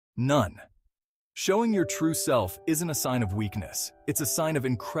None. Showing your true self isn't a sign of weakness, it's a sign of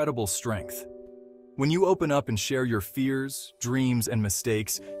incredible strength. When you open up and share your fears, dreams, and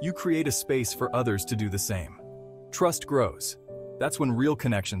mistakes, you create a space for others to do the same. Trust grows. That's when real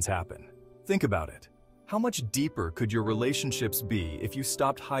connections happen. Think about it. How much deeper could your relationships be if you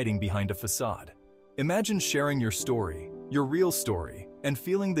stopped hiding behind a facade? Imagine sharing your story, your real story, and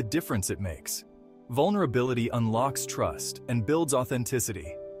feeling the difference it makes. Vulnerability unlocks trust and builds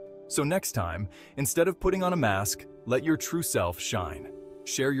authenticity. So next time, instead of putting on a mask, let your true self shine.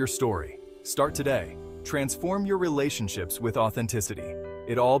 Share your story. Start today. Transform your relationships with authenticity.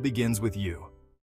 It all begins with you.